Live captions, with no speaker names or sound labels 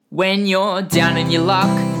When you're down in your luck,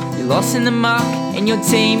 you're lost in the muck, and your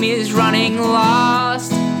team is running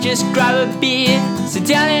last, just grab a beer, sit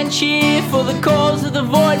down and cheer for the Cause of the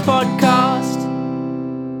Void podcast.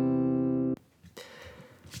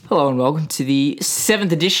 Hello and welcome to the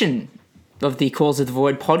 7th edition of the Cause of the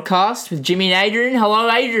Void podcast with Jimmy and Adrian.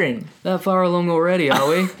 Hello, Adrian. That far along already, are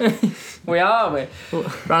we? We are. We're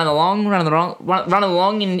running along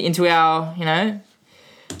into our,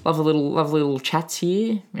 lovely little chats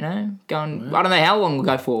here. Going. I don't know how long we'll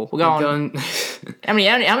go for. We're going. How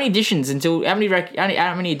many editions until how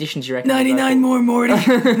many editions you reckon? 99 more, Morty.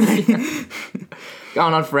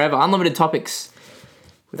 Going on forever. Unlimited topics.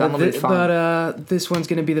 With unlimited fun. But this one's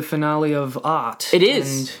going to be the finale of art. It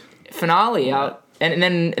is finale. And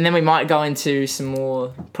then we might go into some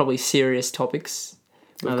more probably serious topics.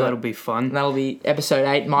 That'll be fun. That'll be episode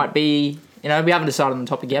 8. Might be, we haven't decided on the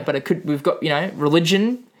topic yet, but we've got,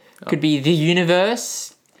 religion, could be the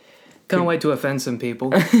universe. Can't wait to offend some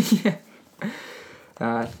people.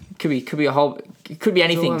 Yeah. Could be a whole, it could be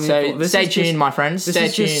anything. So stay tuned, my friends. This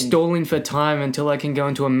is just stalling for time until I can go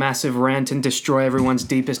into a massive rant and destroy everyone's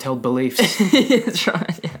deepest held beliefs. That's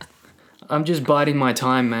right, yeah. I'm just biding my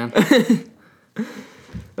time, man.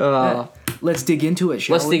 Let's dig into it,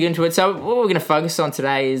 shall we? Let's dig into it. So what we're going to focus on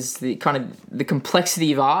today is the kind of the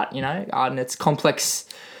complexity of art, art and its complex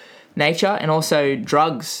nature, and also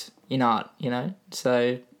drugs in art,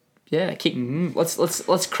 So yeah,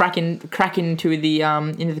 let's crack into the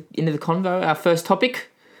convo. Our first topic.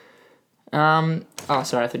 Sorry,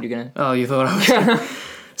 I thought you were gonna. Oh, you thought I was gonna...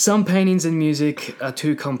 Some paintings and music are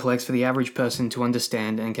too complex for the average person to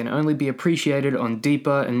understand and can only be appreciated on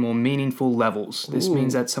deeper and more meaningful levels. This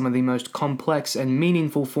means that some of the most complex and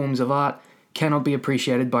meaningful forms of art cannot be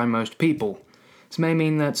appreciated by most people. This may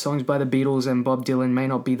mean that songs by the Beatles and Bob Dylan may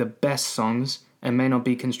not be the best songs and may not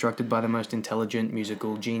be constructed by the most intelligent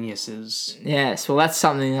musical geniuses. Yes, well, that's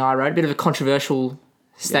something I wrote. A bit of a controversial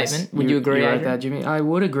statement. Yes, would you agree, you wrote Adrian? that, Jimmy? I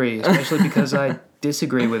would agree, especially because I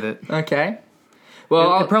disagree with it. Okay.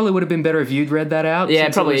 Well, it probably would have been better if you'd read that out. Yeah,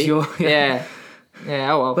 probably. Yeah.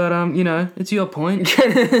 Yeah, oh well. But, it's your point.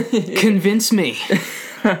 Convince me.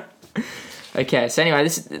 Okay, so anyway,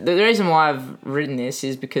 the reason why I've written this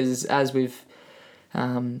is because as we've,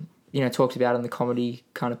 talked about on the comedy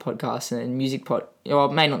kind of podcast and music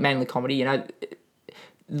mainly comedy,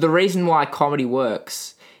 the reason why comedy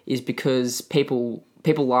works is because people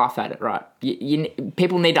laugh at it, right?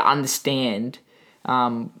 People need to understand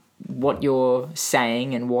what you're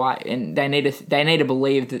saying and why, and they need to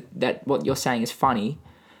believe that what you're saying is funny,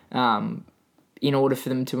 in order for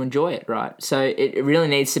them to enjoy it, right? So it really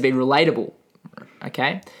needs to be relatable,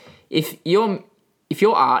 okay? If your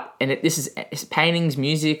art, and this is paintings,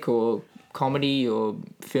 music, or comedy, or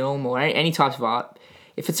film, or any types of art,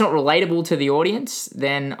 if it's not relatable to the audience,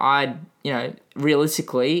 then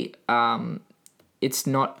realistically, it's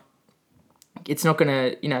not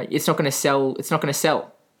gonna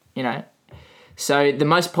sell. So the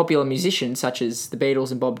most popular musicians, such as the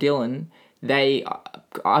Beatles and Bob Dylan,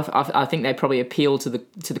 I think they probably appeal to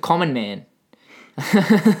the common man,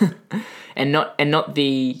 and not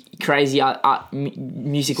the crazy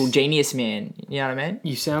musical genius man. You know what I mean?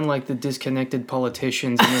 You sound like the disconnected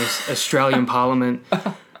politicians in this Australian Parliament.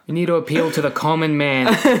 You need to appeal to the common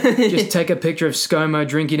man. Just take a picture of ScoMo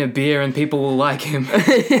drinking a beer and people will like him.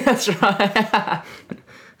 That's right.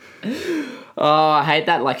 Oh, I hate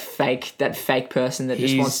that fake person that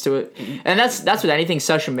just wants to it. And that's with anything,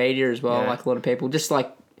 social media as well. Yeah. Like a lot of people just I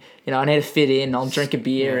need to fit in. I'll drink a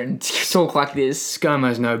beer and talk like this.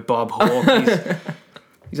 ScoMo's no Bob Hawke.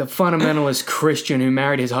 He's a fundamentalist Christian who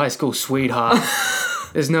married his high school sweetheart.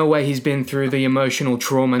 There's no way he's been through the emotional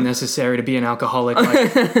trauma necessary to be an alcoholic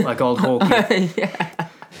like old Hawke. Yeah.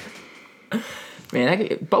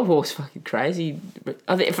 Man, Bob Hawke's fucking crazy.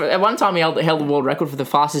 At one time, he held the world record for the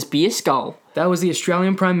fastest beer skull. That was the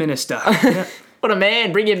Australian Prime Minister. Yeah. What a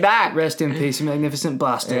man. Bring him back. Rest in peace, you magnificent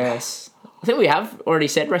bastard. Yes. I think we have already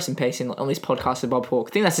said rest in peace on this podcast of Bob Hawke.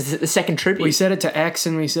 I think that's the second tribute. We said it to X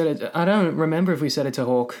and we said it... I don't remember if we said it to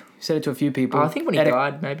Hawke. We said it to a few people. I think when he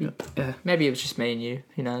died, maybe. Yeah. Maybe it was just me and you.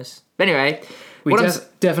 Who knows? But anyway... We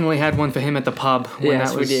definitely had one for him at the pub when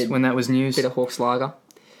that was news. Bit of Hawke's lager.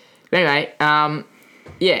 But anyway,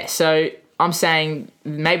 so I'm saying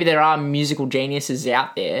maybe there are musical geniuses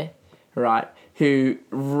out there, right, who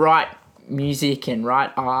write music and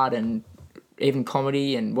write art and even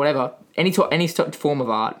comedy and whatever, any form of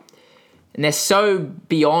art, and they're so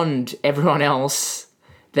beyond everyone else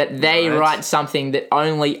that they write something that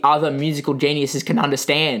only other musical geniuses can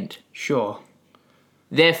understand. Sure.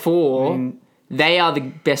 Therefore, they are the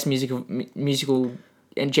best musical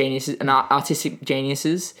geniuses and artistic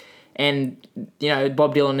geniuses, and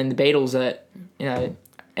Bob Dylan and the Beatles are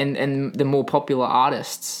and the more popular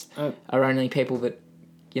artists are only people that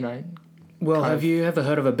Well, have you ever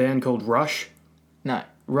heard of a band called Rush? No.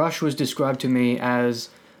 Rush was described to me as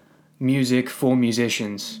music for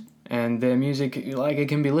musicians. And their music, like, it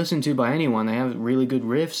can be listened to by anyone. They have really good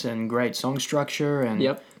riffs and great song structure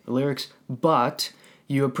and lyrics. But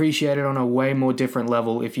you appreciate it on a way more different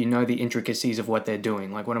level if you know the intricacies of what they're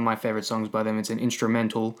doing. Like, one of my favorite songs by them, it's an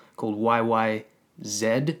instrumental called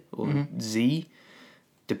YYZ or Z,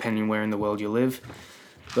 depending where in the world you live.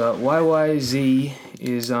 But YYZ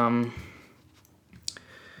is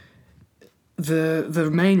the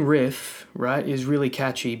main riff, right, is really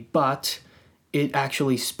catchy, but it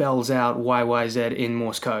actually spells out YYZ in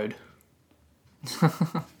Morse code.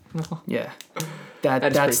 Yeah.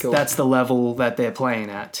 That's cool. That's the level that they're playing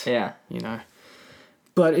at. Yeah.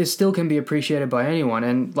 But it still can be appreciated by anyone.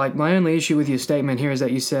 And like, my only issue with your statement here is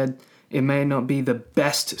that you said it may not be the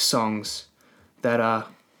best songs that are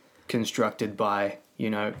constructed by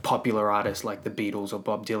popular artists like the Beatles or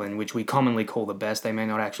Bob Dylan, which we commonly call the best. They may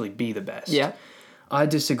not actually be the best. Yeah. I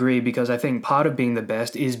disagree, because I think part of being the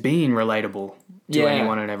best is being relatable to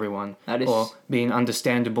anyone and everyone. Or being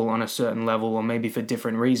understandable on a certain level, or maybe for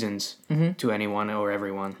different reasons to anyone or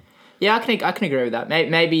everyone. Yeah, I can agree with that.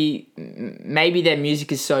 Maybe their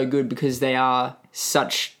music is so good because they are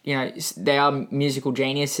such, they are musical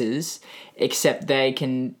geniuses, except they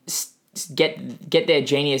can get their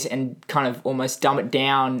genius and kind of almost dumb it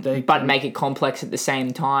down, but make it complex at the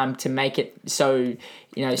same time to make it so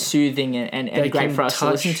soothing and great for us to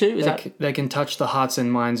listen to. They can touch the hearts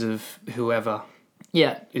and minds of whoever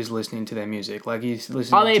is listening to their music. Like, he's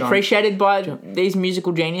listening. Are they appreciated by these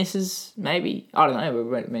musical geniuses? Maybe, I don't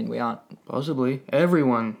know. I mean, we aren't. Possibly.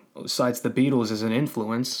 Everyone cites the Beatles as an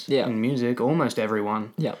influence in music. Almost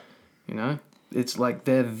everyone. Yeah. It's like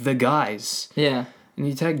they're the guys. Yeah. And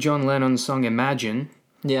you take John Lennon's song Imagine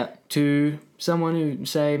to someone who,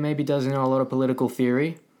 say, maybe doesn't know a lot of political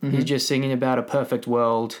theory. He's just singing about a perfect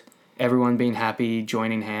world, everyone being happy,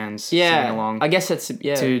 joining hands, singing along. I guess that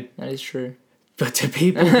is true. But to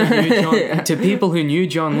people who knew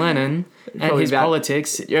John Lennon and his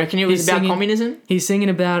politics... You reckon it was about communism? He's singing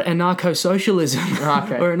about anarcho-socialism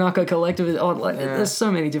Okay. or anarcho-collectivism. There's so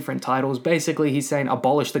many different titles. Basically, he's saying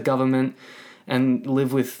abolish the government and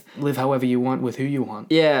live however you want with who you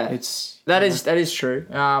want. Yeah, that is true.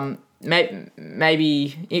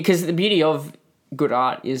 Maybe because the beauty of good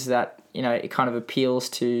art is that it kind of appeals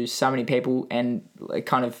to so many people, and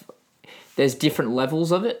there's different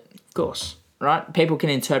levels of it. Of course, right? People can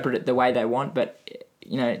interpret it the way they want, but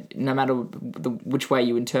no matter which way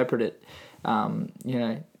you interpret it,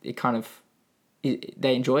 it kind of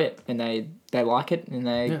they enjoy it and they like it and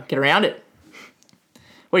they get around it.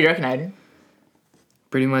 What do you reckon, Adrian?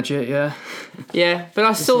 Pretty much it, yeah. Yeah, but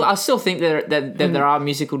I still think that there are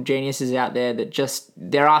musical geniuses out there that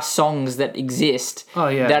there are songs that exist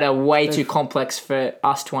that are way too complex for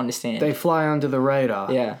us to understand. They fly under the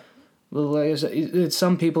radar. Yeah. Well,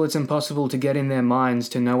 some people, it's impossible to get in their minds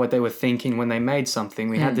to know what they were thinking when they made something.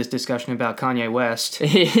 We had this discussion about Kanye West.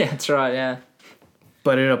 Yeah, that's right, yeah.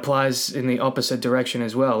 But it applies in the opposite direction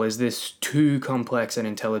as well. Is this too complex and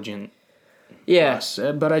intelligent? Yes,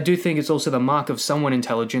 but I do think it's also the mark of someone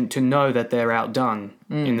intelligent to know that they're outdone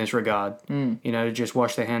in this regard. To just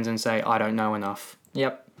wash their hands and say, I don't know enough.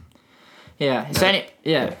 Yep. Yeah.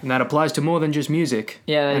 And that applies to more than just music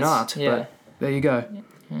and art. Yeah. But there you go.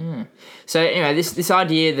 So anyway, this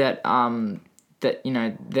idea that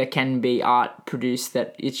there can be art produced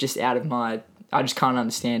that it's just out of I just can't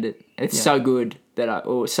understand it. It's so good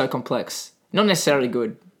or so complex. Not necessarily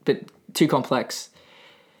good, but too complex.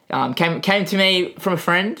 Came to me from a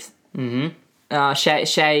friend. Mm-hmm.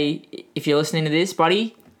 Shay, if you're listening to this,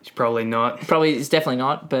 buddy. He's probably not. It's definitely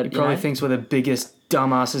not, but... He probably thinks we're the biggest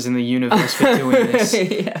dumbasses in the universe for doing this.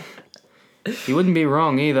 Yeah. He wouldn't be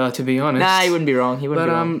wrong either, to be honest. Nah, he wouldn't be wrong.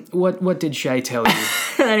 What did Shay tell you?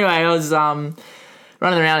 Anyway, I was running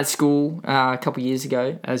around at school a couple of years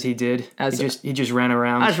ago. As he did. He just ran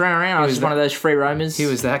around. I just ran around. I was just one of those free roamers. He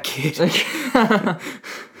was that kid.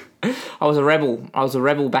 I was a rebel. I was a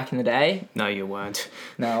rebel back in the day. No, you weren't.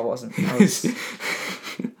 No, I wasn't.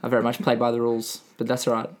 I very much played by the rules, but that's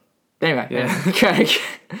all right. Anyway, okay.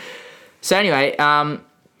 So anyway,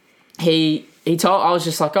 he told. I was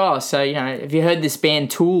just like, oh, so have you heard this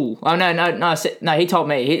band Tool? Oh no. He told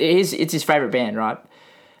me it's his favorite band, right?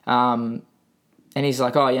 And he's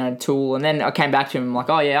like, oh, Tool. And then I came back to him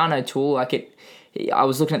like, oh yeah, I know Tool. Like I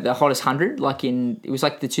was looking at the hottest 100, it was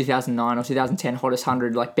like the 2009 or 2010 hottest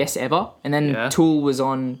 100, like best ever. And then Tool was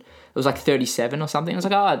on was like 37 or something. I was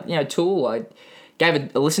like, oh, you know, Tool. I gave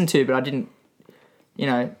it a listen to, but I didn't, you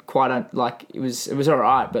know, quite like it was all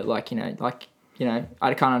right, but like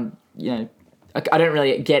I kind of, you know, I don't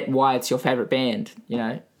really get why it's your favorite band, you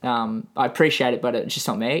know. I appreciate it, but it's just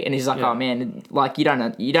not me. And he's like, oh man, like you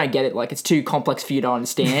don't get it. Like it's too complex for you to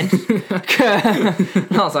understand. And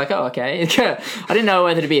I was like, oh okay. I didn't know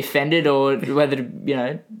whether to be offended or whether to, you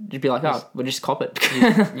know, just be like, oh, we'll just cop it.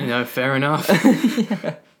 You know, fair enough.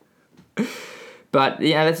 Yeah. But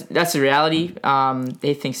yeah, that's the reality.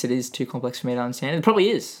 He thinks it is too complex for me to understand. It probably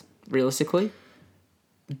is, realistically.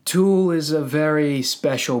 Tool is a very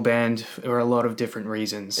special band for a lot of different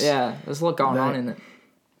reasons. Yeah, there's a lot going on in it.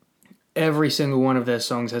 Every single one of their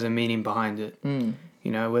songs has a meaning behind it. Mm.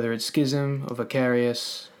 You know, whether it's Schism or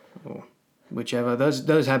Vicarious or whichever.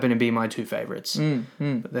 Those happen to be my two favorites.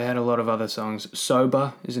 But they had a lot of other songs.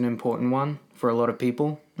 Sober is an important one for a lot of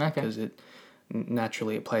people. Okay. Because it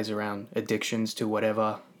plays around addictions to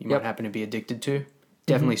whatever you might happen to be addicted to.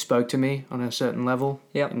 Definitely spoke to me on a certain level.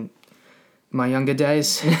 Yep. In my younger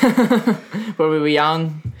days. Where we were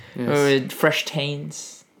young. Yes. We were fresh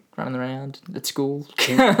teens. Running around at school.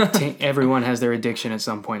 Everyone has their addiction at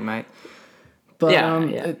some point, mate. But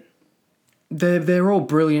yeah. They're all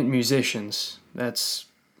brilliant musicians. That's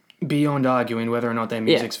beyond arguing whether or not their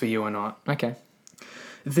music's for you or not. Okay.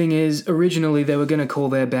 The thing is, originally they were going to call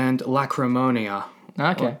their band Lacrimonia.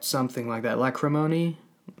 Okay. Or something like that. Lacrimony?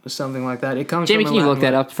 Or something like that. It comes Jamie, from can you look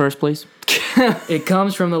that up first, please? It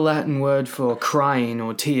comes from the Latin word for crying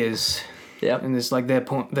or tears. Yep. And it's like the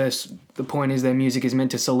point is their music is meant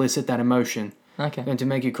to solicit that emotion. Okay. And to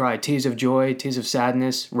make you cry. Tears of joy, tears of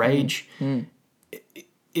sadness, rage.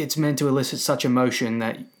 It's meant to elicit such emotion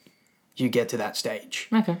that you get to that stage.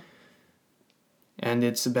 Okay. And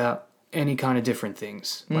it's about any kind of different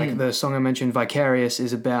things. Like the song I mentioned, Vicarious,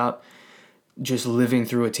 is about just living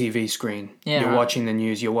through a TV screen. Yeah, you're watching the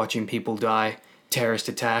news, you're watching people die, terrorist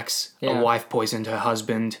attacks, a wife poisoned her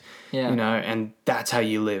husband, you know, and that's how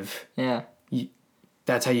you live. Yeah.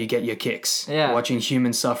 That's how you get your kicks. Yeah. Watching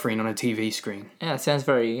human suffering on a TV screen. Yeah, it sounds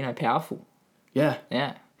very, you know, powerful. Yeah.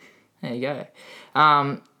 Yeah. There you go.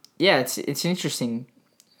 Yeah, it's an interesting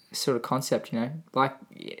sort of concept, you know. Like,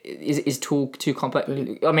 is Tool too complex?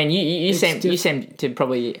 I mean, you seem to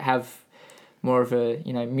probably have more of a,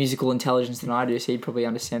 you know, musical intelligence than I do, so you probably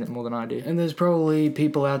understand it more than I do. And there's probably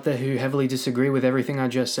people out there who heavily disagree with everything I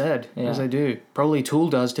just said, as I do. Probably Tool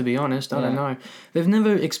does, to be honest. I don't know. They've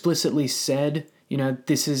never explicitly said, you know,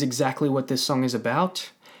 this is exactly what this song is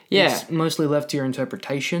about. Yeah. It's mostly left to your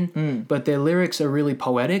interpretation, but their lyrics are really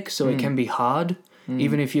poetic, so it can be hard.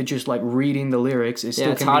 Even if you're just, like, reading the lyrics, it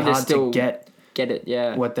still can be hard to get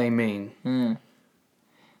it, what they mean.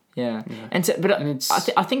 Yeah. And so, but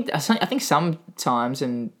I think sometimes,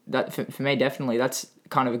 and that for me definitely, that's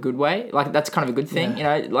kind of a good way. Like that's kind of a good thing, you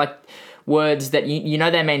know, like words that you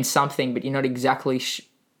know they mean something, but you're not exactly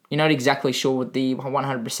sure what the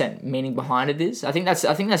 100% meaning behind it is. I think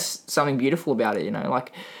that's something beautiful about it, you know.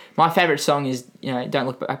 Like my favorite song is, you know, Don't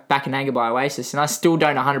Look Back in Anger by Oasis, and I still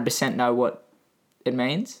don't 100% know what it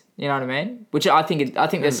means. You know what I mean? Which I think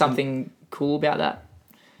there's something cool about that.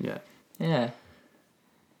 Yeah. Yeah.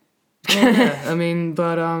 Yeah, I mean,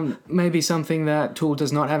 but maybe something that Tool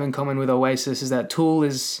does not have in common with Oasis is that Tool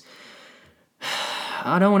is,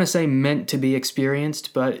 I don't want to say meant to be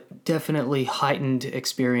experienced, but definitely heightened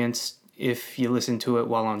experience if you listen to it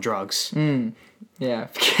while on drugs. Yeah.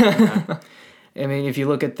 I mean, if you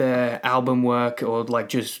look at their album work or like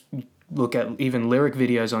just look at even lyric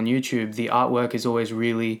videos on YouTube, the artwork is always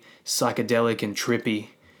really psychedelic and trippy.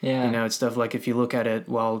 Yeah. You know, it's stuff like if you look at it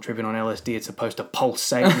while tripping on LSD, it's supposed to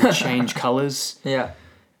pulsate and change colours. Yeah.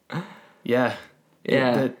 Yeah.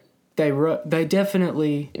 Yeah. They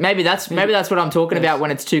definitely... Maybe that's what I'm talking about when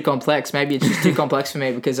it's too complex. Maybe it's just too complex for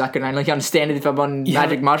me because I can only understand it if I'm on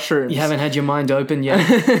magic mushrooms. You haven't had your mind open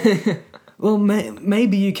yet. Well,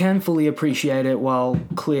 maybe you can fully appreciate it while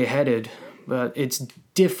clear-headed, but it's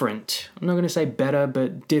different. I'm not going to say better,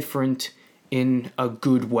 but different in a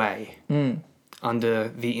good way. Under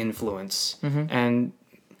the influence. And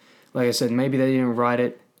like I said, maybe they didn't write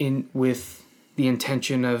it in with the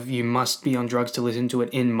intention of you must be on drugs to listen to it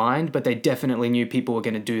in mind, but they definitely knew people were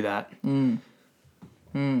going to do that. And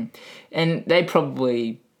they've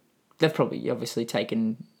probably obviously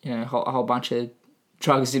taken, you know, a whole bunch of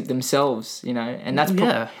drugs themselves, you know, and that's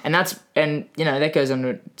and you know that goes on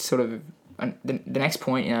to sort of the next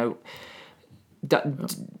point, you know,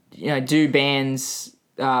 do bands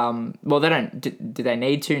well, they don't. Do they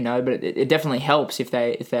need to? No, but it definitely helps if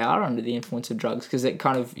they are under the influence of drugs because it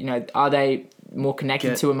kind of, you know, are they more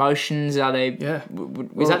connected to emotions? Are they? Yeah.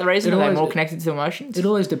 Is that the reason? Are they always- more connected to emotions? It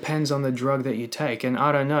always depends on the drug that you take, and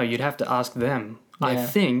I don't know. You'd have to ask them. I Yeah.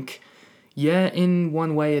 think, yeah, in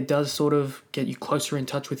one way, it does sort of get you closer in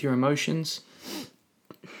touch with your emotions.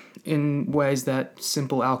 In ways that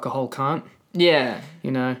simple alcohol can't. Yeah.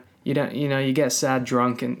 You know, you don't. You know, you get sad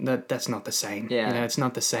drunk, and that's not the same. Yeah. You know, it's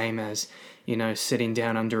not the same as sitting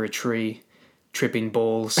down under a tree, tripping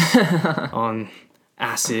balls on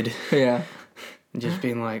acid, Yeah. and just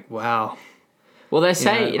being like, wow. Well, they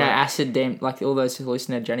say know, like- acid, like all those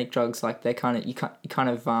hallucinogenic drugs, like they kind of you kind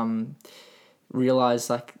of realize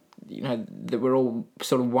like that we're all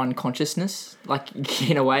sort of one consciousness, like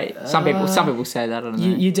in a way. Some people say that. I don't know.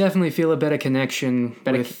 You definitely feel a better connection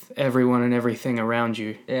with everyone and everything around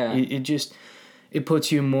you. Yeah. It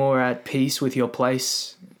puts you more at peace with your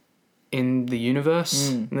place in the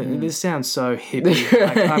universe. This sounds so hippie.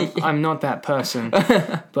 Like, I'm not that person,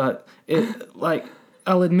 but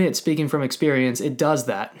I'll admit, speaking from experience, it does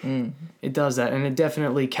that. It does that, and it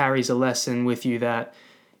definitely carries a lesson with you that,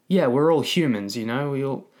 yeah, we're all humans. We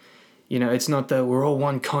all. It's not that we're all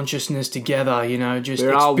one consciousness together, just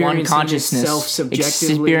we're all one experiencing consciousness. itself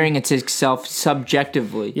subjectively. Experiencing itself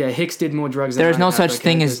subjectively. Yeah, Hicks did more drugs than There is I no have, such okay?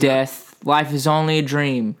 thing as There's no- death. Life is only a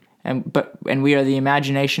dream, and we are the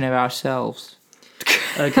imagination of ourselves.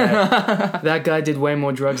 Okay, that guy did way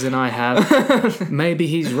more drugs than I have. Maybe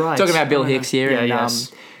he's right. Talking about Bill I don't know. Hicks here. Yeah, and,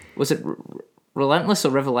 yes. Was it Relentless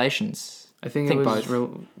or Revelations? I think think it was.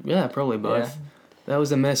 both. Yeah, probably both. Yeah. That was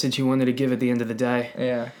the message he wanted to give at the end of the day.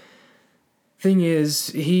 Yeah. Thing is,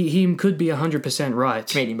 he could be 100% right.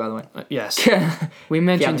 Comedian, by the way. Yes, If we you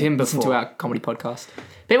mentioned haven't him listened before. to our comedy podcast.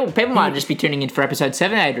 People might just be tuning in for episode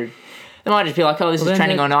 7, Adrian. They might just be like, "Oh, this is then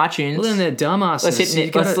trending they're- on iTunes. Well, then they're dumbasses.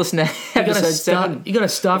 Let's listen to episode 7." You gotta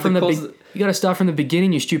start from the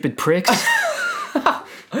beginning, you stupid pricks.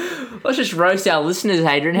 Let's just roast our listeners,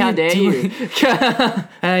 Adrian. How dare you?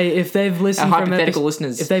 Hey, if they've Our listened from hypothetical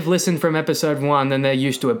listeners. if they've listened from episode 1, then they're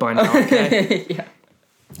used to it by now. Okay, Yeah.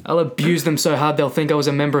 I'll abuse them so hard they'll think I was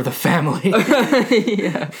a member of the family.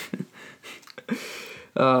 Yeah.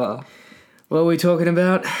 What are we talking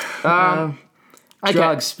about? Okay.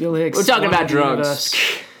 Drugs. Bill Hicks. We're talking Wonder about drugs.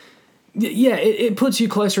 Universe. Yeah, it puts you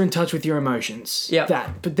closer in touch with your emotions. Yep.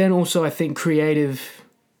 That. But then also I think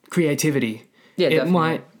creativity. Yeah, It definitely.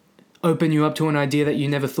 might open you up to an idea that you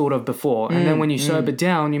never thought of before. And then when you sober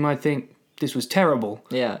down, you might think, this was terrible.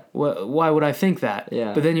 Yeah. Why would I think that?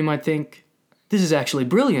 Yeah. But then you might think, this is actually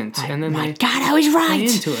brilliant. And then they God, I was play right.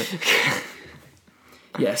 into it.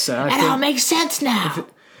 Yeah, so I It think, all makes sense now.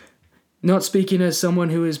 not speaking as someone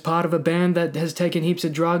who is part of a band that has taken heaps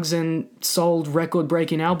of drugs and sold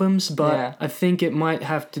record-breaking albums, but Yeah. I think it might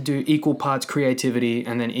have to do equal parts creativity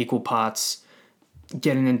and then equal parts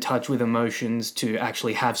getting in touch with emotions to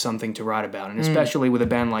actually have something to write about. And especially with a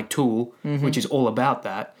band like Tool, which is all about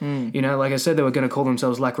that. Like I said, they were going to call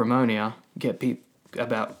themselves Lacrimonia, get people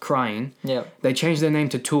about crying. Yeah. They changed their name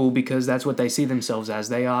to Tool because that's what they see themselves as.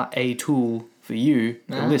 They are a tool for you,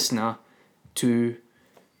 the listener, to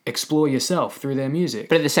explore yourself through their music.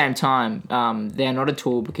 But at the same time, they're not a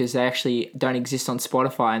tool because they actually don't exist on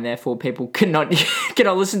Spotify, and therefore people cannot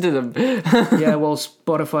listen to them. Yeah, well,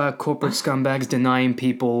 Spotify are corporate scumbags denying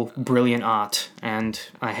people brilliant art, and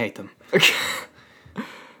I hate them.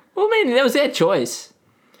 Well, I mean, that was their choice.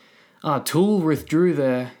 Tool withdrew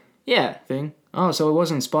their Yeah. thing. Oh, so it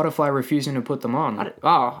wasn't Spotify refusing to put them on.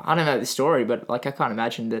 I don't know the story, but like I can't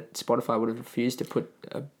imagine that Spotify would have refused to put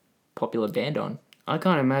a popular band on. I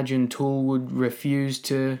can't imagine Tool would refuse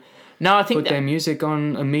to No, I think put their music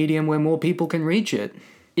on a medium where more people can reach it.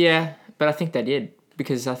 yeah, but I think they did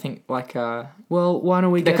because I think like Well, why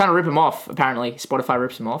don't we they get... kind of rip them off. Apparently, Spotify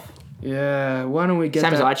rips them off. Yeah, why don't we get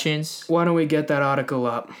Same that... as iTunes. Why don't we get that article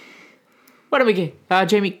up? Why don't we get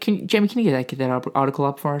Jamie? Can you get that article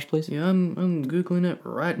up for us, please? Yeah, I'm Googling it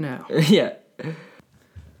right now. Yeah.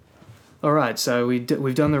 All right, so we've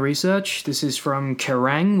done the research. This is from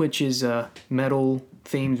Kerrang, which is a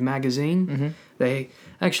metal-themed magazine. Mm-hmm. They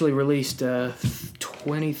actually released a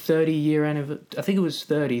 30-year anniversary... I think it was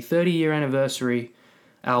 30-year anniversary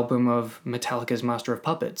album of Metallica's Master of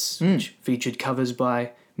Puppets, which featured covers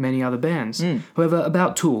by many other bands. However,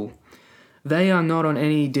 about Tool, they are not on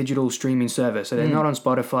any digital streaming service. So they're not on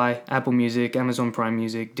Spotify, Apple Music, Amazon Prime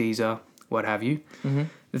Music, Deezer, what have you.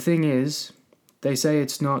 The thing is... They say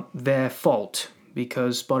it's not their fault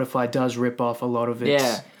because Spotify does rip off a lot of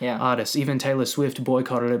its artists. Even Taylor Swift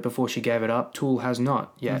boycotted it before she gave it up. Tool has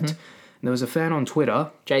not yet. And there was a fan on Twitter.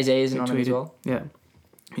 Jay-Z isn't on it as well. Yeah.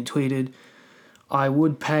 He tweeted, I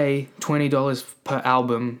would pay $20 per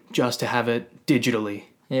album just to have it digitally.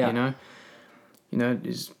 Yeah. You know,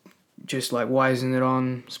 just like, why isn't it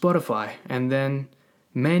on Spotify? And then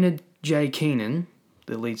Maynard J. Keenan,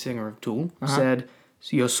 the lead singer of Tool, said,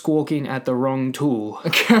 so you're squawking at the wrong tool.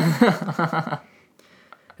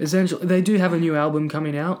 Essentially, they do have a new album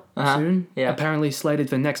coming out soon. Yeah. Apparently slated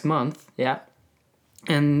for next month. Yeah.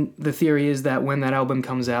 And the theory is that when that album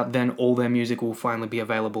comes out, then all their music will finally be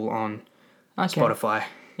available on Spotify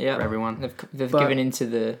for everyone. They've given into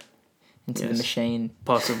the machine.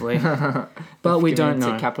 Possibly. But we don't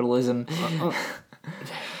know. Capitalism.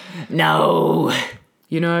 No.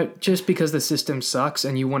 You know, just because the system sucks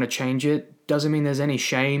and you want to change it doesn't mean there's any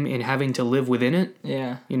shame in having to live within it.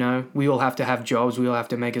 Yeah. You know, we all have to have jobs. We all have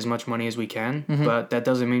to make as much money as we can. But that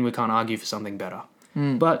doesn't mean we can't argue for something better.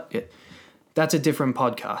 But that's a different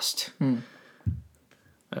podcast.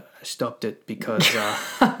 I stopped it because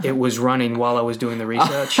it was running while I was doing the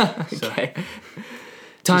research. Okay.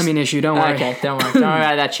 Timing issue, don't worry. Okay, don't worry. Don't worry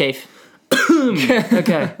about that, Chief.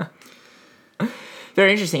 Okay.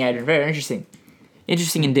 Very interesting, Adrian. Very interesting.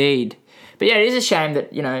 Interesting indeed. But yeah, it is a shame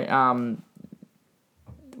that, you know,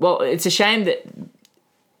 well, it's a shame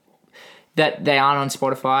that they aren't on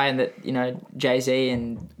Spotify and that, you know, Jay-Z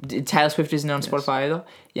and Taylor Swift isn't on Spotify either.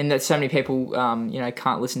 And that so many people, you know,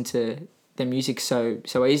 can't listen to their music so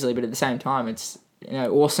easily. But at the same time, it's, you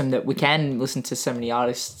know, awesome that we can listen to so many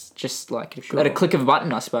artists just like at a click of a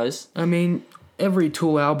button, I suppose. I mean, every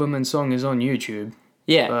Tool album and song is on YouTube.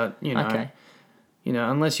 Yeah. But, you know, you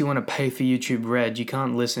know, unless you want to pay for YouTube Red, you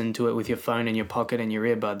can't listen to it with your phone in your pocket and your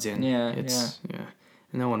earbuds in. Yeah, yeah.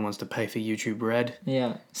 No one wants to pay for YouTube Red.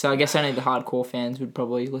 Yeah. So I guess only the hardcore fans would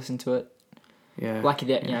probably listen to it. Yeah. Like,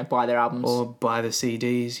 you know, buy their albums. Or buy the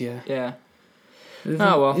CDs, yeah. Yeah.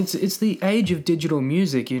 Oh, well. It's the age of digital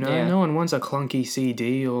music, you know. Yeah. No one wants a clunky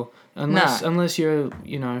CD or... Unless you're,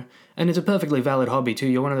 you know... And it's a perfectly valid hobby, too.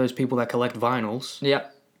 You're one of those people that collect vinyls.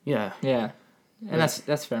 Yep. Yeah. Yeah. And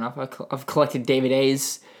that's fair enough. I've collected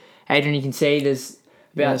DVDs. Adrian, you can see there's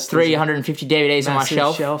about 350 DVDs on my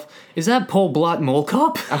shelf. Is that Paul Blart Mall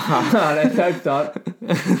Cop? Let's hope not.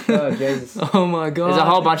 Oh, Jesus. Oh, my God. There's a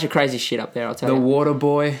whole bunch of crazy shit up there, I'll tell you. The Water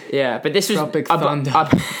Boy. Yeah, but this was... Tropic Thunder.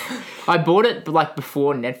 I bought it, like,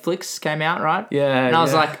 before Netflix came out, right? Yeah, and I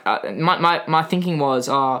was like... my thinking was...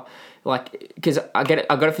 like, because I got it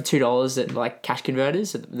for $2 at like Cash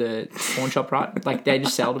Converters at the pawn shop, right? Like they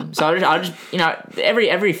just sell them. So I just you know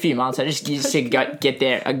every few months I used to get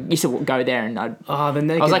there. I used to go there and I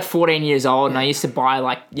was like 14 years old and I used to buy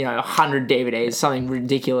like 100 DVDs, something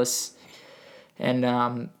ridiculous.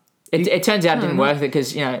 And it turns out it didn't worth it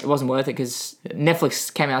because it wasn't worth it because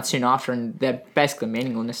Netflix came out soon after and they're basically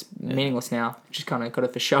meaningless now. Just kind of got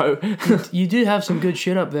it for show. You do have some good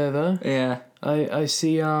shit up there though. Yeah. I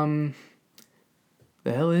see, the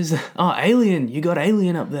hell is that? Oh, Alien. You got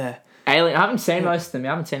Alien up there. Alien. I haven't seen most of them. I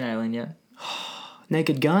haven't seen Alien yet.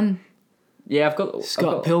 Naked Gun. Yeah, I've got...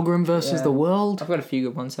 Scott Pilgrim versus the World. I've got a few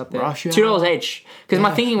good ones up there. Russia. $2 each. Because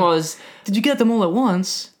my thinking was... Did you get them all at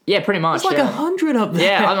once? Yeah, pretty much. It's like 100 up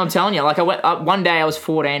there. Yeah, I'm telling you. Like, I went... one day I was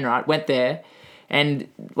 14, right? Went there. And,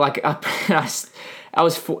 like, I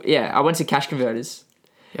went to Cash Converters.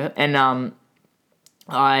 Yeah. And,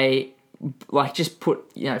 I... like just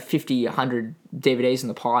put 50, 100 DVDs in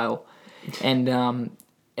the pile, and I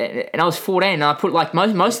was 14 and I put like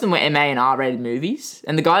most of them were MA and R-rated movies,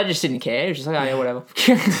 and the guy just didn't care. He was just like, oh yeah, whatever.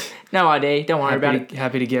 No ID, don't worry about it.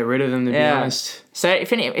 Happy to get rid of them, to be honest. So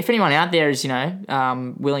if anyone out there is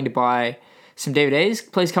willing to buy some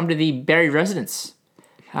DVDs, please come to the Berry Residence.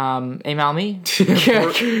 Email me.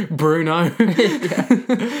 Bruno.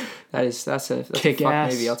 That's a kick fuck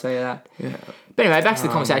ass movie, I'll tell you that. Yeah. But anyway, back to the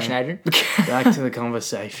conversation, Adrian. Back to the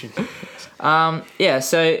conversation. Yeah,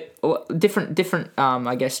 so different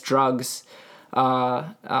I guess drugs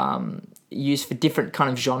are used for different kind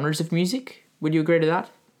of genres of music. Would you agree to that?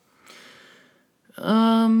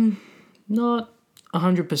 Not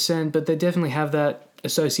 100%, but they definitely have that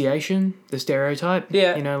association, the stereotype.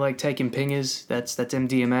 Yeah. Like taking pingers, that's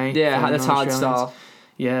MDMA. Yeah, that's hardstyle.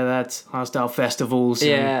 Yeah, that's hardstyle festivals.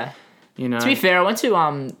 Yeah. And, To be fair, I went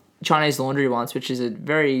to Chinese Laundry once, which is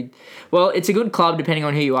it's a good club depending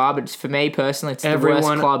on who you are, but for me personally, it's the worst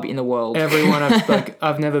club in the world. Everyone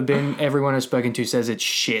I've never been, everyone I've spoken to says it's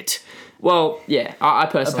shit. Well, yeah, I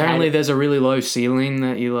personally apparently hate it. There's a really low ceiling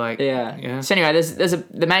that you like. Yeah. So anyway,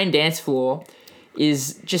 the main dance floor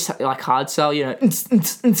is just like hardstyle,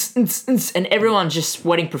 and everyone's just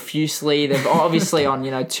sweating profusely. They're obviously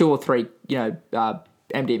on 2 or 3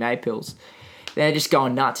 MDMA pills. They're just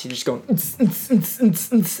going nuts. You're just going, they're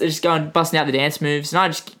just going busting out the dance moves, and I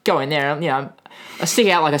just go in there, and I stick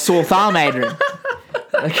out like a sore thumb, Adrian.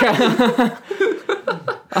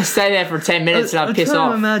 I'll stay there for 10 minutes and I'll piss I'm trying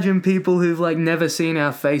to off. imagine people who've like never seen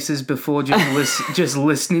our faces before just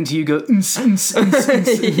listening to you go. Yeah.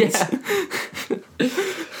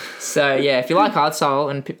 So yeah, if you like hardstyle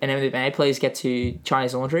and MMA, please get to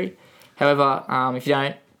Chinese Laundry. However, if you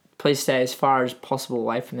don't, please stay as far as possible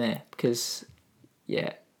away from there because,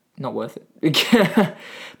 yeah, not worth it.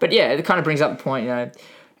 But yeah, it kind of brings up the point,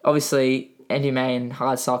 obviously MDMA and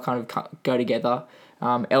hardstyle kind of go together.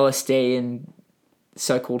 LSD and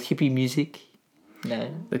so-called hippie music.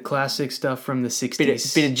 The classic stuff from the 60s. Bit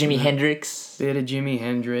of Jimi Hendrix. Bit of Jimi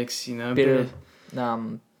Hendrix, Bit of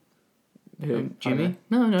Jimmy?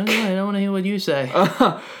 No, I don't want to hear what you say.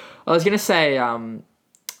 I was gonna say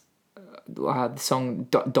the song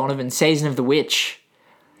Donovan, "Season of the Witch."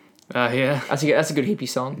 Yeah. That's a good hippie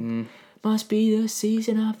song. Must be the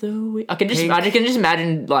season of the witch. I can just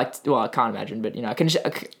imagine I can't imagine, but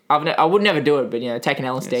I would never do it, but taking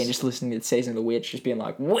LSD and just listening to the "Season of the Witch," just being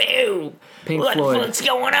like, "Whoa, Pink what Floyd. the fuck's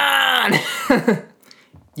going on?"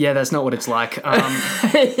 Yeah, that's not what it's like.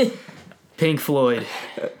 Pink Floyd.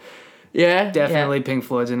 Yeah, Definitely Pink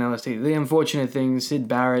Floyd's and LSD. The unfortunate thing, Syd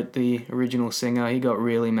Barrett, the original singer, he got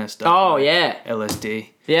really messed up. Oh, by yeah. LSD.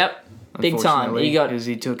 Yep. Big time. Because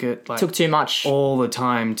he took it took too much. all the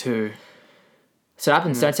time too. So it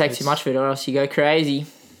happens. Don't take too much of it or else you go crazy.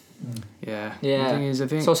 Yeah. Yeah. The thing is, I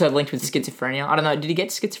think It's also linked with schizophrenia. I don't know. Did he get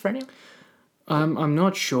schizophrenia? I'm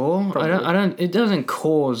not sure. Probably. I don't. It doesn't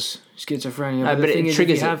cause schizophrenia. But the thing it is,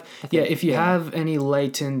 triggers if you have any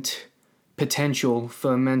latent potential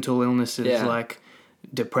for mental illnesses like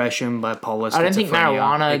depression, bipolar, schizophrenia, I don't think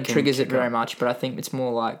marijuana it can triggers it kick very up. much, but I think it's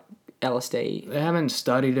more like LSD. They haven't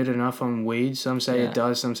studied it enough on weed. Some say it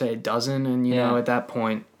does, some say it doesn't, and you know, at that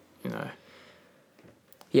point,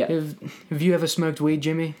 Yeah. Have you ever smoked weed,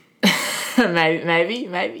 Jimmy? maybe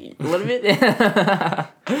a little bit.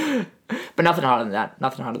 But nothing harder than that.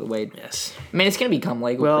 Nothing harder than weed. Yes. I mean, it's going to become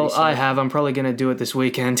legal. Well, pretty soon. I have. I'm probably going to do it this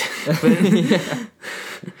weekend.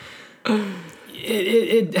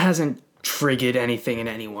 It hasn't triggered anything in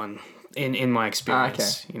anyone, in my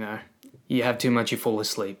experience. Okay. You have too much, you fall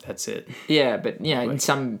asleep. That's it. Yeah, but in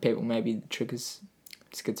some people maybe it triggers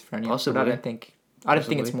schizophrenia. Possibly. But I don't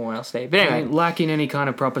think it's more LSD. But anyway, lacking any kind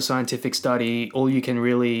of proper scientific study, all you can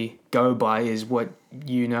really go by is what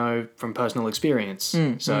you know from personal experience.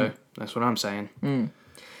 That's what I'm saying. Yeah,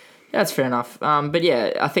 that's fair enough. But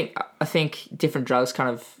yeah, I think different drugs kind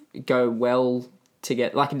of go well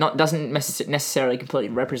together. Like, it doesn't necessarily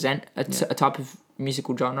completely represent a type of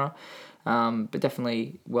musical genre, but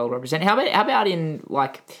definitely well represented. How about in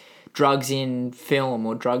like drugs in film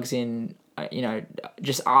or drugs in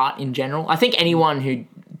just art in general? I think anyone who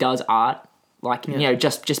does art, like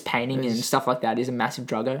just painting and stuff like that, is a massive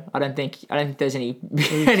drugger. I don't think there's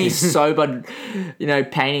any sober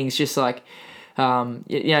paintings. Just like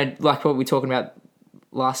like what we were talking about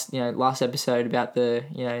last episode about the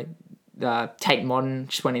Tate Modern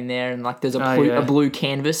just went in there and like there's a blue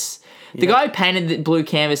canvas. The guy who painted the blue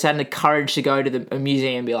canvas had the courage to go to a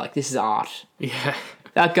museum and be like, "This is art." Yeah.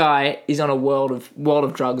 That guy is on a world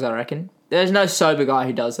of drugs, I reckon. There's no sober guy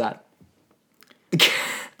who does that.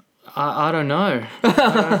 I don't know.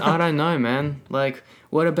 I don't know, man. Like,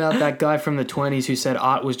 what about that guy from the 20s who said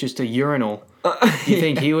art was just a urinal? You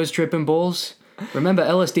think he was tripping balls? Remember,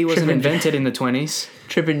 LSD wasn't invented in the 20s.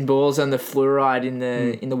 Tripping balls on the fluoride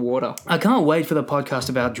in the water. I can't wait for the podcast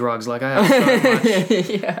about drugs. Like, I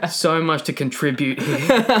have so much to contribute here.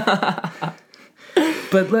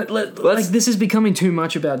 But like this is becoming too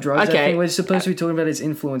much about drugs. Okay. I think we're supposed to be talking about its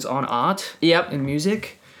influence on art and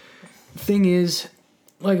music. Thing is,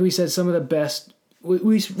 like we said, some of the best...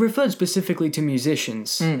 We referred specifically to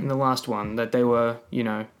musicians in the last one, that they were,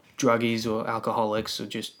 druggies or alcoholics or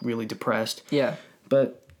just really depressed. Yeah.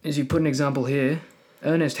 But as you put an example here,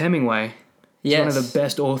 Ernest Hemingway is one of the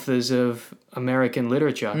best authors of American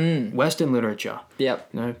literature, Western literature.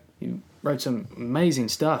 Yep. He wrote some amazing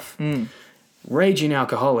stuff. Raging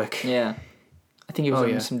alcoholic. Yeah. I think he was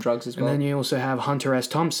on some drugs as well. And then you also have Hunter S.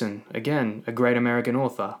 Thompson, again, a great American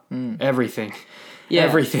author. Everything. Yeah.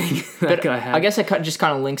 Everything that guy had. I guess it just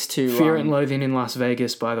kind of links to... Fear and Loathing in Las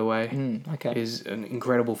Vegas, by the way, okay. is an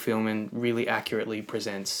incredible film and really accurately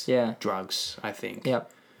presents drugs, I think. Yeah.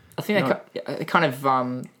 I think it kind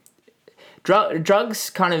of...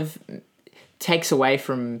 drugs kind of takes away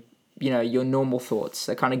from, your normal thoughts.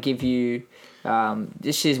 They kind of give you...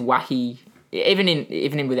 this is wacky... Even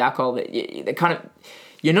in with alcohol, they kind of...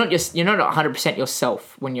 You're not 100%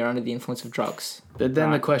 yourself when you're under the influence of drugs. But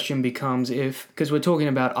then the question becomes because we're talking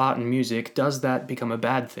about art and music, does that become a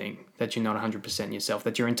bad thing? that you're not 100% yourself,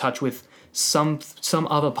 that you're in touch with some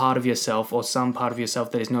other part of yourself or some part of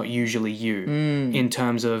yourself that is not usually you in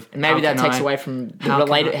terms of And maybe that takes away from how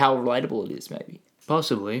relatable it is, maybe.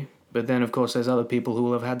 Possibly. But then, of course, there's other people who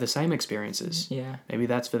will have had the same experiences. Yeah. Maybe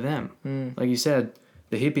that's for them. Like you said,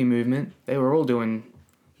 the hippie movement, they were all doing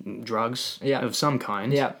drugs of some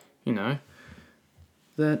kind. Yeah. You know,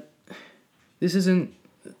 that this isn't...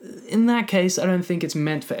 In that case, I don't think it's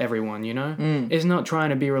meant for everyone, you know? It's not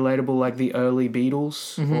trying to be relatable like the early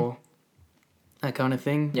Beatles or that kind of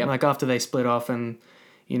thing. Yep. Like after they split off and,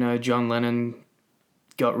 you know, John Lennon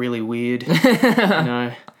got really weird, you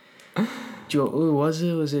know... Who was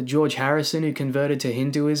it? Was it George Harrison who converted to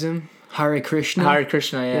Hinduism? Hare Krishna? Hare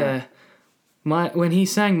Krishna, yeah. When he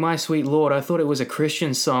sang My Sweet Lord, I thought it was a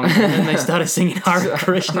Christian song, and then they started singing Hare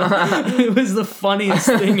Krishna. It was the funniest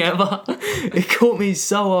thing ever. It caught me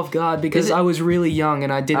so off guard because I was really young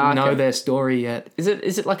and I didn't know their story yet. Is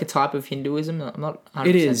it like a type of Hinduism? I'm not 100%.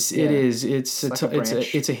 It is. Yeah. It is.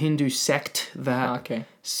 It's a Hindu sect that... okay.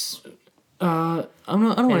 I don't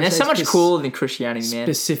want to say it's so much cooler than Christianity, man.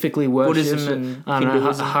 Specifically worships Buddhism and I don't know,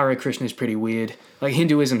 Hinduism. Hare Krishna is pretty weird. Like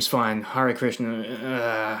Hinduism's fine. Hare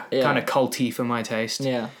Krishna, kind of culty for my taste.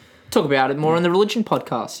 Yeah. Talk about it more on the religion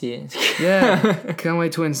podcast here. Yeah. Can't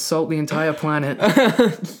wait to insult the entire planet.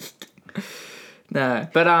 No,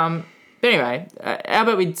 but anyway, how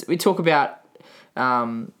about we talk about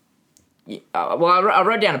well, I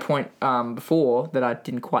wrote down a point before that I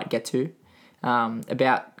didn't quite get to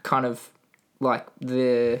about kind of like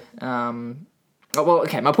the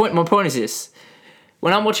my point is this: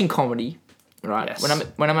 when I'm watching comedy, right? Yes.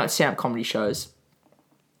 When I'm at stand-up comedy shows,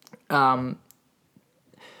 how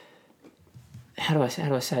do I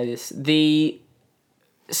say this?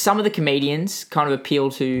 Some of the comedians kind of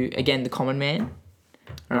appeal to, again, the common man.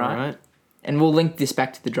 All right. And we'll link this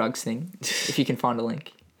back to the drugs thing if you can find a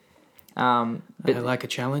link. I like a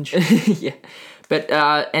challenge. Yeah. But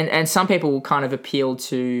and some people will kind of appeal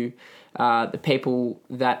to the people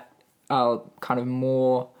that are kind of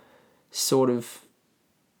more sort of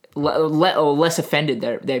or less offended.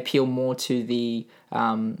 They appeal more to the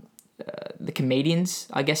comedians,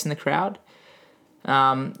 I guess, in the crowd.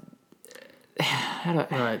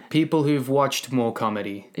 Right, people who've watched more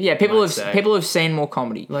comedy. Yeah, people have seen more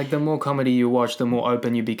comedy. Like the more comedy you watch, the more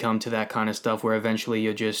open you become to that kind of stuff. Where eventually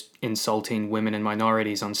you're just insulting women and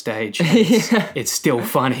minorities on stage. It's still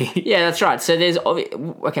funny. Yeah, that's right. So there's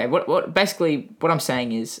what basically what I'm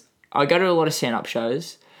saying is I go to a lot of stand-up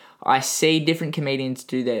shows. I see different comedians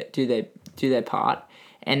do their part,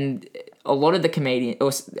 and a lot of the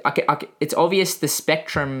comedians, it's obvious the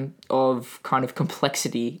spectrum of kind of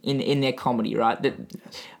complexity in their comedy, right?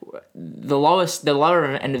 The lower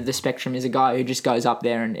end of the spectrum is a guy who just goes up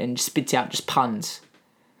there and spits out just puns.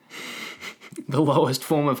 The lowest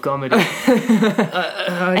form of comedy.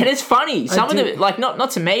 And it's funny. Some of them, like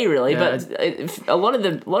not to me really, but a lot of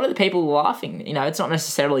the people laughing. You know, it's not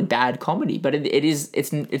necessarily bad comedy, but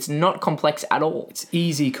it's not complex at all. It's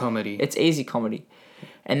easy comedy. It's easy comedy.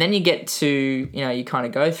 And then you get to, you know, you kind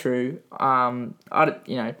of go through, I don't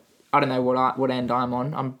know what end I'm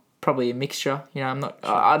on. I'm probably a mixture. You know, I'm not,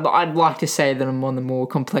 I'd like to say that I'm on the more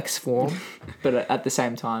complex form, but at the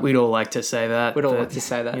same time. We'd all like to say that.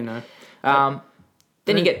 You know.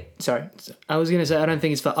 Then you get, sorry. I was going to say, I don't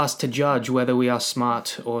think it's for us to judge whether we are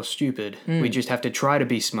smart or stupid. We just have to try to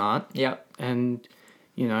be smart. Yeah. And,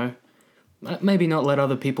 you know, maybe not let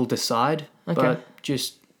other people decide, but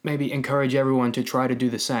just... maybe encourage everyone to try to do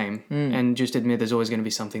the same and just admit there's always going to be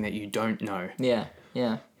something that you don't know. Yeah.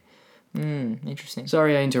 Interesting.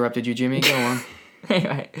 Sorry I interrupted you, Jimmy. Go on.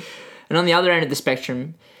 Anyway, and on the other end of the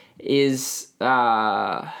spectrum is it,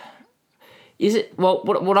 well,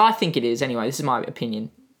 what I think it is, anyway, this is my opinion,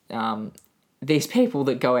 these people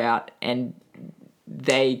that go out and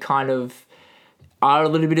they kind of are a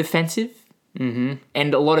little bit offensive. Mm-hmm.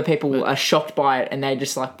 And a lot of people are shocked by it, and they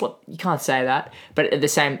just like, "What? You can't say that." But at the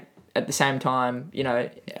same time, you know,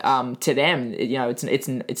 to them, you know,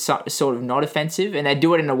 it's sort of not offensive, and they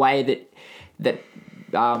do it in a way that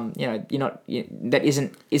you know, that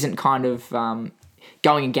isn't kind of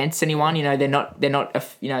going against anyone. You know, they're not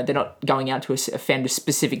going out to offend a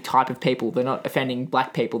specific type of people. They're not offending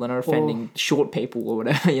black people. They're not offending short people or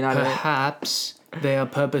whatever. You know, perhaps. They are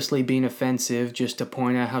purposely being offensive just to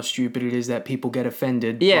point out how stupid it is that people get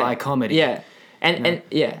offended by comedy. Yeah, and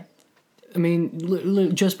yeah. I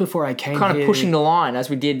mean, just before I came kind here... of pushing the line, as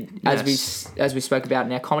we did, as we spoke about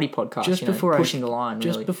in our comedy podcast. Just before pushing the line,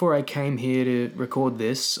 really. Just before I came here to record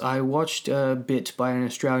this, I watched a bit by an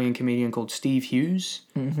Australian comedian called Steve Hughes.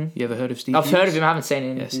 Mm-hmm. You ever heard of Steve Hughes? I've heard of him. I haven't seen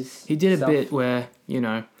him. Yes. He did a bit where, you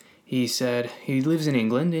know, he said he lives in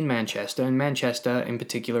England, in Manchester, and Manchester in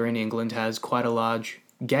particular in England has quite a large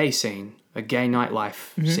gay scene, a gay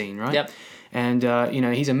nightlife scene, right? Yep. And,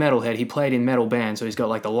 he's a metalhead. He played in metal bands, so he's got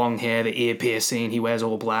like the long hair, the ear piercing, he wears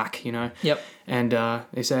all black, Yep. And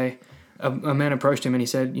they say a man approached him and he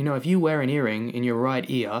said, if you wear an earring in your right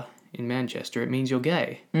ear in Manchester, it means you're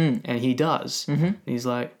gay. And he does. Mm-hmm. And he's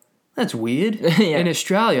like, that's weird. Yeah. In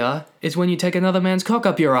Australia, it's when you take another man's cock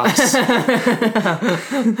up your ass.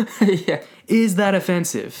 Yeah. Is that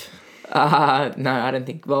offensive? No, I don't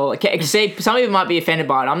think. Well, okay, see, some people might be offended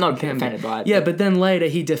by it. I'm not offended by it. Yeah, but then later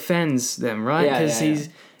he defends them, right? Yeah, Because he's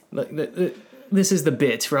like, this is the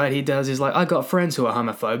bit, right? He does is like, I got friends who are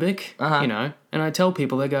homophobic, and I tell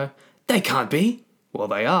people, they go, they can't be. Well,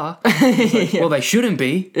 they are. Like, well, they shouldn't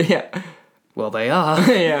be. Yeah. Well, they are.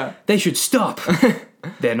 Yeah. They should stop.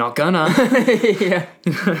 They're not gonna. Yeah.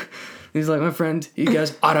 He's like, my friend, he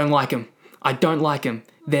goes, I don't like them. I don't like them.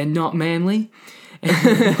 They're not manly.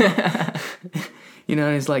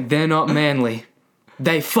 He's like, they're not manly.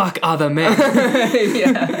 They fuck other men.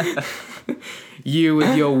 Yeah. You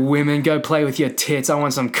with your women, go play with your tits. I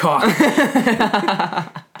want some cock.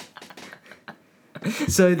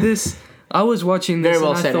 So I was watching this. Very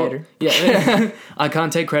well and I said, thought, Andrew. Yeah. I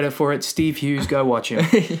can't take credit for it. Steve Hughes, go watch him.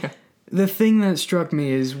 Yeah. The thing that struck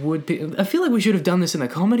me is, I feel like we should have done this in the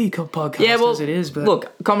comedy podcast as it is, but...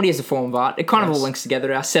 Look, comedy is a form of art. It kind of Yes. all links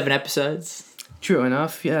together, our 7 episodes. True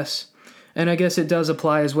enough, yes. And I guess it does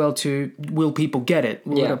apply as well to, will people get it?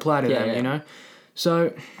 Will it apply to them,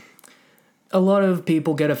 So, a lot of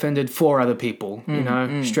people get offended for other people,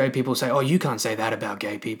 Straight people say, oh, you can't say that about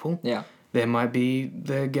gay people. Yeah. There might be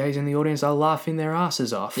the gays in the audience are laughing their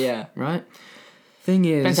asses off. Yeah. Right? Thing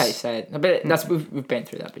is... Depends how you say it. But we've been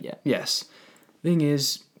through that, but yeah. Yes. Thing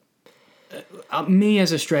is, me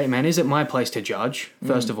as a straight man, is it my place to judge,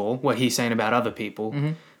 first of all, what he's saying about other people?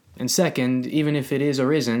 Mm-hmm. And second, even if it is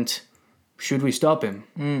or isn't, should we stop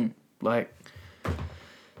him? Like,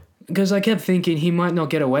 because I kept thinking he might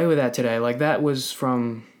not get away with that today. Like, that was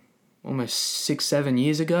from almost 6-7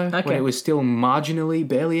 years ago, when it was still marginally,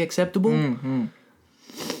 barely acceptable. Mm-hmm.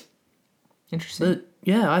 Interesting. But,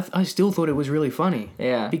 yeah, I still thought it was really funny.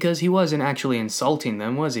 Yeah. Because he wasn't actually insulting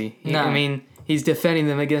them, was he? No. I mean, he's defending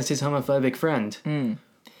them against his homophobic friend.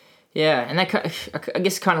 Yeah, and that I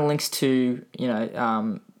guess kind of links to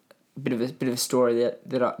a bit of a story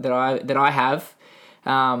that I have,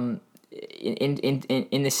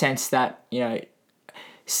 in the sense that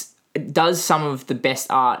does some of the best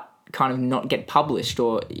art kind of not get published,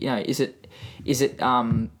 or is it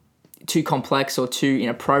too complex or too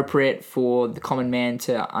inappropriate for the common man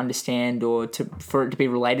to understand, or for it to be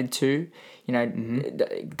related to?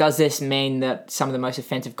 Does this mean that some of the most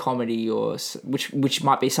offensive comedy, or which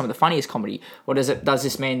might be some of the funniest comedy, or does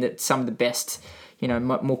this mean that some of the best,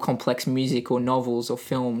 more complex music or novels or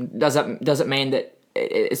film, does it mean that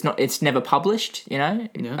it's never published? Yeah.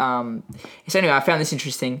 So anyway, I found this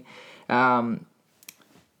interesting.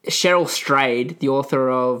 Cheryl Strayed, the author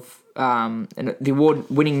of the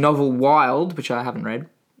award-winning novel Wild, which I haven't read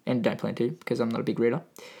and don't plan to because I'm not a big reader.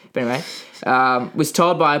 But anyway, was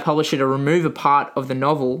told by a publisher to remove a part of the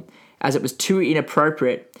novel as it was too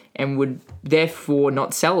inappropriate and would therefore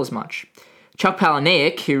not sell as much. Chuck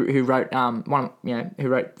Palahniuk, who wrote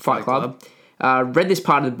Fight Club, read this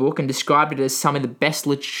part of the book and described it as some of the best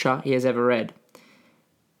literature he has ever read.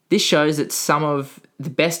 This shows that some of the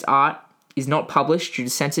best art is not published due to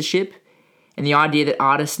censorship, and the idea that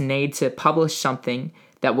artists need to publish something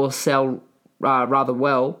that will sell rather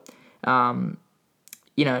well. What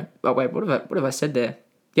have I said there?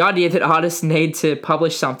 The idea that artists need to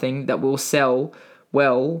publish something that will sell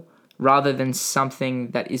well rather than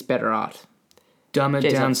something that is better art. Dumb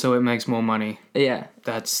it down so it makes more money. Yeah.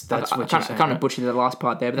 That's what you're saying. I kind of butchered the last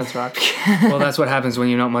part there, but that's right. Well, that's what happens when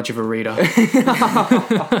you're not much of a reader.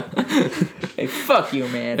 Hey, fuck you,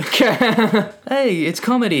 man. Hey, it's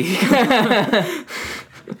comedy.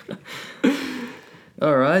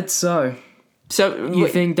 All right, so you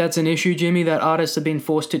think that's an issue, Jimmy, that artists have been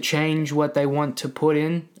forced to change what they want to put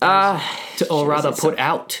in, put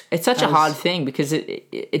out? It's such a hard thing because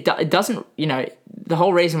it doesn't, the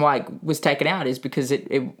whole reason why it was taken out is because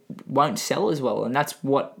it won't sell as well, and that's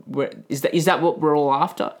what is that what we're all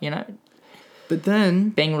after, But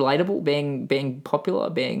then being relatable, being popular,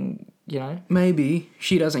 being maybe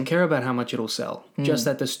she doesn't care about how much it'll sell, just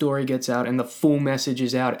that the story gets out and the full message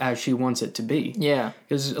is out as she wants it to be. Yeah.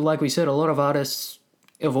 Because like we said, a lot of artists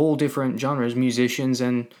of all different genres, musicians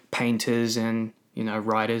and painters and,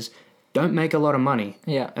 writers, don't make a lot of money.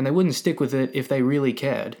 Yeah. And they wouldn't stick with it if they really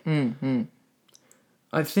cared.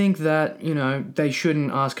 I think that, they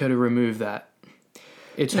shouldn't ask her to remove that.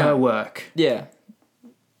 It's No. her work. Yeah.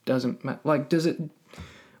 Doesn't matter. Like, does it?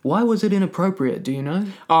 Why was it inappropriate? Do you know?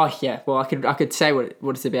 Oh yeah. Well, I could say what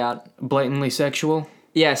it's about. Blatantly sexual.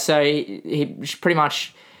 Yeah. So he pretty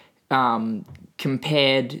much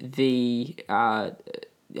compared the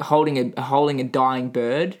holding a dying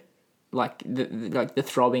bird, like the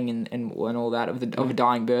throbbing and all that of a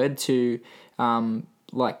dying bird, to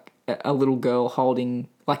like a little girl holding,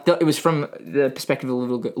 like it was from the perspective of a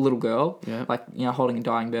little girl, Yeah. like, you know, holding a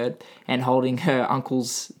dying bird and holding her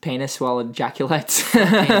uncle's penis while it ejaculates.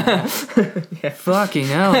 Fucking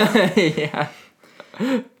hell. Yeah.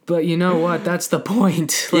 But you know what? That's the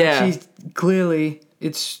point. Like, Yeah. she's clearly,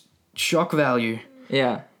 it's shock value.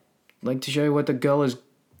 Yeah. Like, to show you what the girl has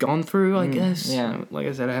gone through, I guess. yeah. Like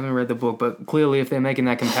I said, I haven't read the book, but clearly if they're making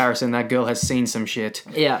that comparison, that girl has seen some shit.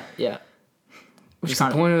 Yeah. Yeah. Which It's the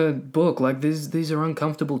point of the book. Like, these are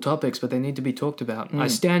uncomfortable topics, but they need to be talked about. I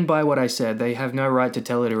stand by what I said. They have no right to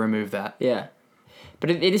tell her to remove that. Yeah,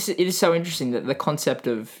 but it is so interesting that the concept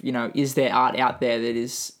of, you know, is there art out there that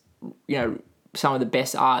is, you know, some of the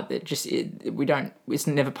best art that just it's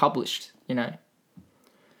never published, you know.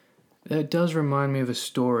 It does remind me of a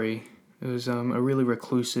story. It was a really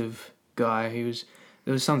reclusive guy.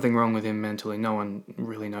 There was something wrong with him mentally. No one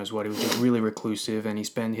really knows what. He was just really reclusive, and he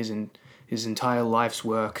spent his entire life's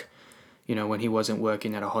work, you know, when he wasn't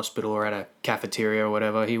working at a hospital or at a cafeteria or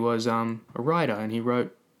whatever, he was a writer, and he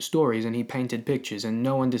wrote stories and he painted pictures, and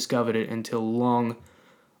no one discovered it until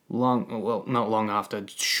not long after,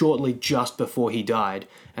 shortly just before he died.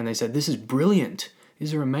 And they said, this is brilliant.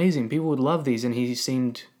 These are amazing. People would love these. And he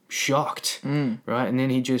seemed shocked, right? And then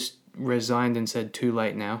he just resigned and said, too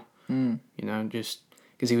late now, you know, just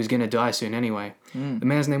because he was going to die soon anyway. The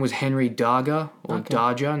man's name was Henry Darger, or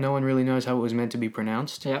Darger. No one really knows how it was meant to be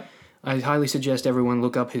pronounced. Yep. I highly suggest everyone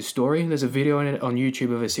look up his story. There's a video in it on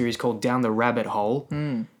YouTube of a series called Down the Rabbit Hole.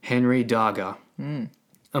 Henry Darger.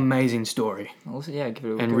 Amazing story. Also, yeah, give it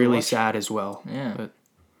a And give it a really watch. sad as well. Yeah. But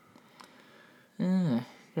Very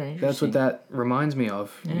interesting. that's what that reminds me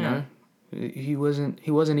of, you know? He wasn't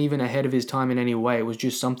even ahead of his time in any way. It was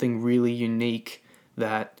just something really unique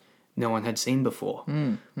that no one had seen before.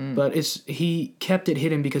 But he kept it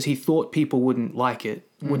hidden because he thought people wouldn't like it,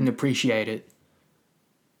 wouldn't appreciate it.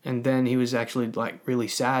 And then he was actually like really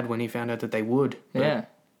sad when he found out that they would. But Yeah.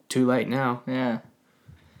 too late now. Yeah.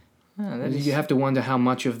 Oh, that is, You have to wonder how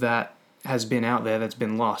much of that has been out there that's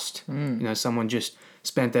been lost. You know, someone just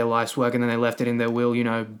spent their life's work and then they left it in their will, you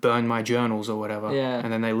know, burn my journals or whatever. Yeah.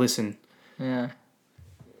 And then they listen. yeah.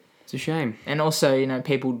 It's a shame. And also, you know,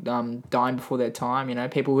 people dying before their time, you know,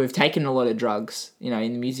 people who have taken a lot of drugs, you know,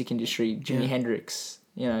 in the music industry, Jimi Hendrix,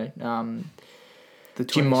 you know, The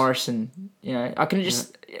Jim twins. Morrison, you know, I can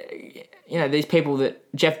just, you know, these people that,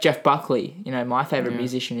 Jeff Buckley, you know, my favourite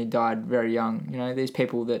musician who died very young, you know, these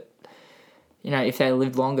people that, you know, if they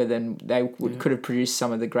lived longer, then they could have produced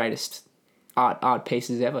some of the greatest art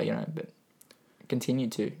pieces ever, you know, but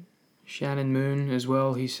continued to. Shannon Moon as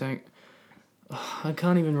well. He sang. I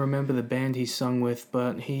can't even remember the band he sung with,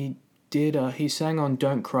 but he did. He sang on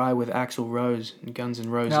 "Don't Cry" with Axl Rose and Guns N'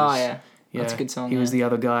 Roses. Oh yeah, that's a good song. He was yeah. the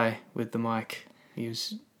other guy with the mic. He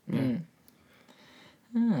was. Yeah.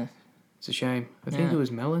 Ah. It's a shame. I think Yeah. it was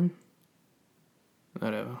Melon.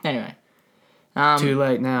 Whatever. Anyway, Too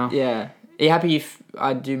late now. yeah. Are you happy if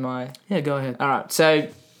I do my? Yeah, go ahead. All right, so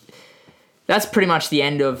that's pretty much the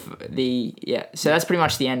end of the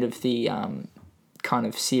kind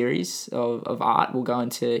of series of art. We'll go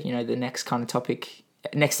into, you know, the next kind of topic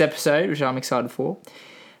next episode, which I'm excited for.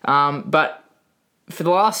 But for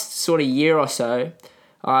the last sort of year or so,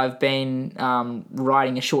 I've been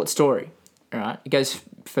writing a short story. All right, it goes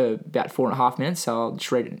for about 4.5 minutes, so I'll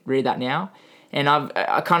just read that now. And I've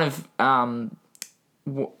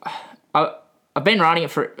been writing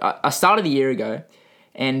it for. I started a year ago,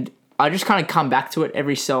 and I just kind of come back to it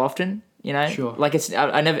every so often. You know, Sure. like it's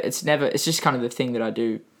just kind of the thing that I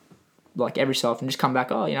do, like every so often, just come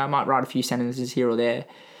back. Oh, you know, I might write a few sentences here or there,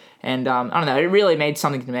 and I don't know. It really made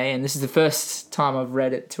something to me, and this is the first time I've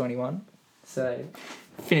read it to anyone. So,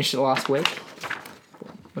 finished it last week,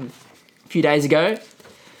 a few days ago.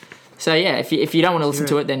 So yeah, if you don't want to listen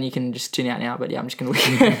to it, then you can just tune out now. But yeah, I'm just gonna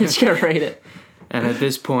read it. And at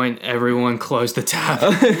this point, everyone closed the tab.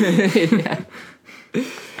 Yeah.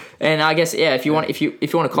 And I guess if you want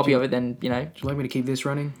a copy of it, then you know. Would you like me to keep this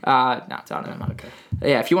running? No, I don't know. Okay.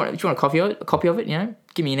 Yeah, if you want a copy of it, you know,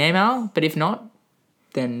 give me an email. But if not,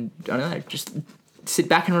 then I don't know. Just sit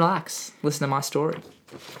back and relax. Listen to my story.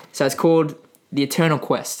 So it's called The Eternal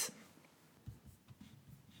Quest.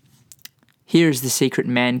 Here is the secret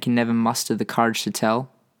man can never muster the courage to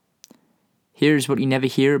tell. Here is what you never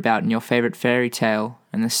hear about in your favourite fairy tale,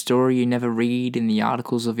 and the story you never read in the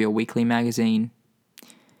articles of your weekly magazine.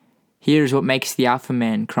 Here is what makes the Alpha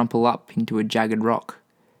Man crumple up into a jagged rock,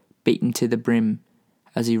 beaten to the brim,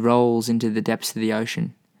 as he rolls into the depths of the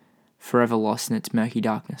ocean, forever lost in its murky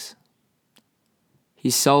darkness.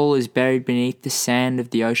 His soul is buried beneath the sand of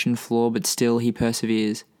the ocean floor, but still he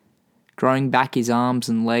perseveres, growing back his arms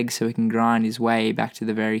and legs so he can grind his way back to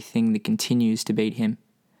the very thing that continues to beat him.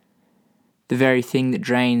 The very thing that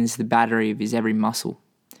drains the battery of his every muscle,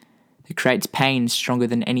 that creates pain stronger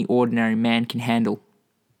than any ordinary man can handle.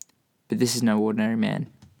 But this is no ordinary man.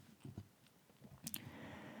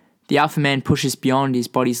 The Alpha Man pushes beyond his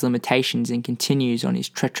body's limitations and continues on his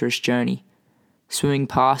treacherous journey, swimming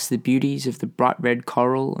past the beauties of the bright red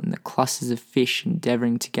coral and the clusters of fish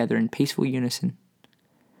endeavouring together in peaceful unison.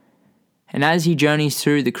 And as he journeys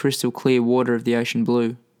through the crystal clear water of the ocean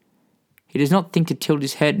blue, he does not think to tilt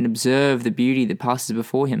his head and observe the beauty that passes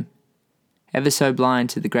before him, ever so blind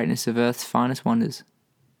to the greatness of earth's finest wonders.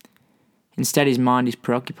 Instead, his mind is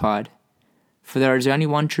preoccupied, for there is only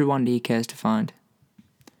one true wonder he cares to find.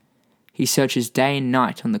 He searches day and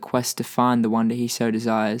night on the quest to find the wonder he so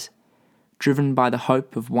desires, driven by the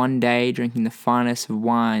hope of one day drinking the finest of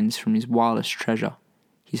wines from his wildest treasure,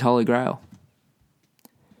 his Holy Grail.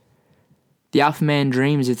 The Alpha Man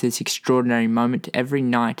dreams of this extraordinary moment every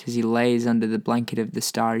night as he lays under the blanket of the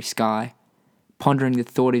starry sky, pondering the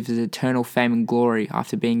thought of his eternal fame and glory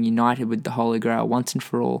after being united with the Holy Grail once and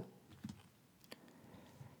for all.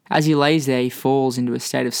 As he lays there, he falls into a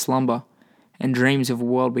state of slumber and dreams of a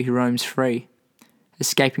world where he roams free,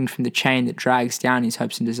 escaping from the chain that drags down his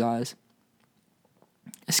hopes and desires.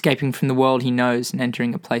 Escaping from the world he knows and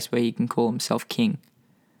entering a place where he can call himself king.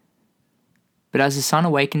 But as the sun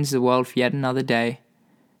awakens the world for yet another day,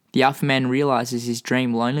 the Alpha Man realizes his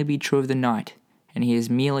dream will only be true of the night, and he is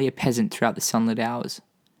merely a peasant throughout the sunlit hours.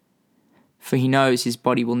 For he knows his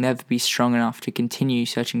body will never be strong enough to continue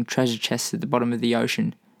searching treasure chests at the bottom of the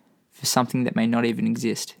ocean for something that may not even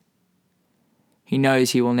exist. He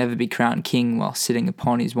knows he will never be crowned king while sitting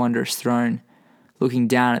upon his wondrous throne, looking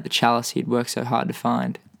down at the chalice he had worked so hard to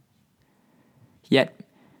find. Yet,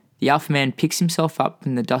 the Alpha Man picks himself up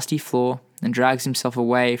from the dusty floor and drags himself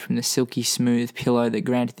away from the silky smooth pillow that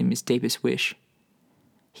granted him his deepest wish.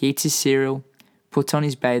 He eats his cereal, puts on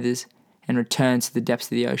his bathers, and returns to the depths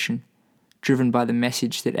of the ocean, driven by the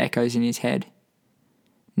message that echoes in his head.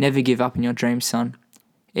 Never give up in your dreams, son,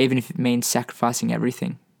 even if it means sacrificing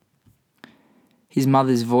everything. His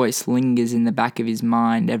mother's voice lingers in the back of his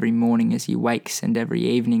mind every morning as he wakes and every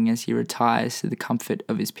evening as he retires to the comfort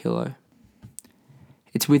of his pillow.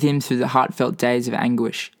 It's with him through the heartfelt days of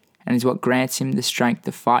anguish, and is what grants him the strength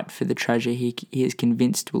to fight for the treasure he is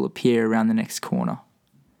convinced will appear around the next corner.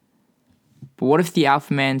 But what if the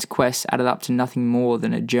Alpha Man's quest added up to nothing more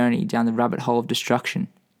than a journey down the rabbit hole of destruction?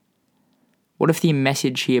 What if the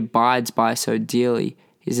message he abides by so dearly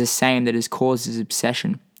is the same that has caused his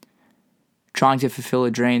obsession, trying to fulfill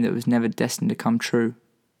a dream that was never destined to come true?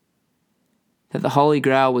 That the Holy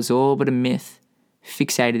Grail was all but a myth,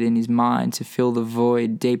 fixated in his mind to fill the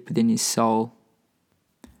void deep within his soul.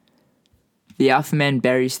 The Alpha Man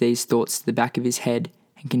buries these thoughts to the back of his head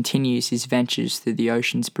and continues his ventures through the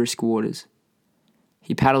ocean's brisk waters.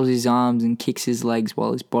 He paddles his arms and kicks his legs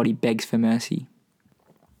while his body begs for mercy.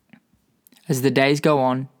 As the days go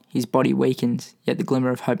on, his body weakens, yet the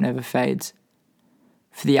glimmer of hope never fades.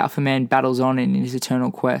 For the Alpha Man battles on in his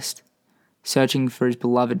eternal quest, searching for his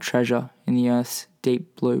beloved treasure in the Earth's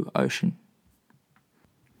deep blue ocean.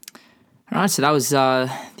 Alright, so that was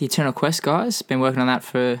the Eternal Quest, guys. Been working on that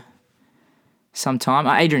for some time.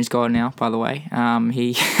 Adrian's got it now, by the way.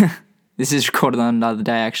 He this is recorded on the other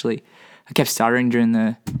day, actually. I kept stuttering during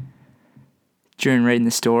reading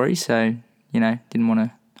the story, so, didn't want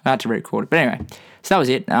to... I had to re-record it. But anyway, so that was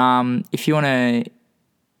it. If you want to...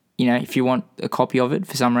 if you want a copy of it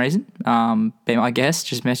for some reason, be my guest,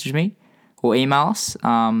 just message me or email us.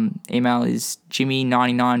 Email is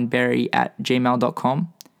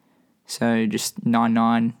jimmy99berry@gmail.com. So just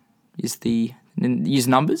 99 is the use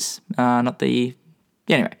numbers, not the...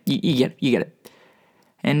 Anyway, you get it.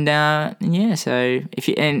 And yeah, so if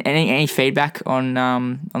you any feedback on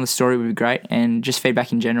the story would be great, and just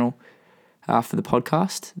feedback in general for the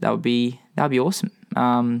podcast, that would be awesome.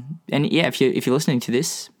 And yeah, if you're listening to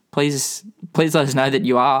this, please let us know that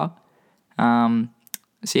you are. So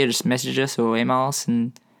yeah, just message us or email us,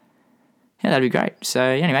 and yeah, that'd be great. So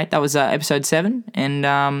anyway, that was episode 7,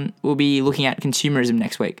 and we'll be looking at consumerism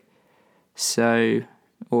next week. So,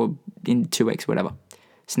 or in 2 weeks, whatever.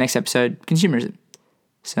 So next episode, consumerism.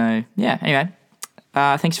 So yeah, anyway,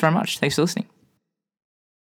 thanks very much. Thanks for listening.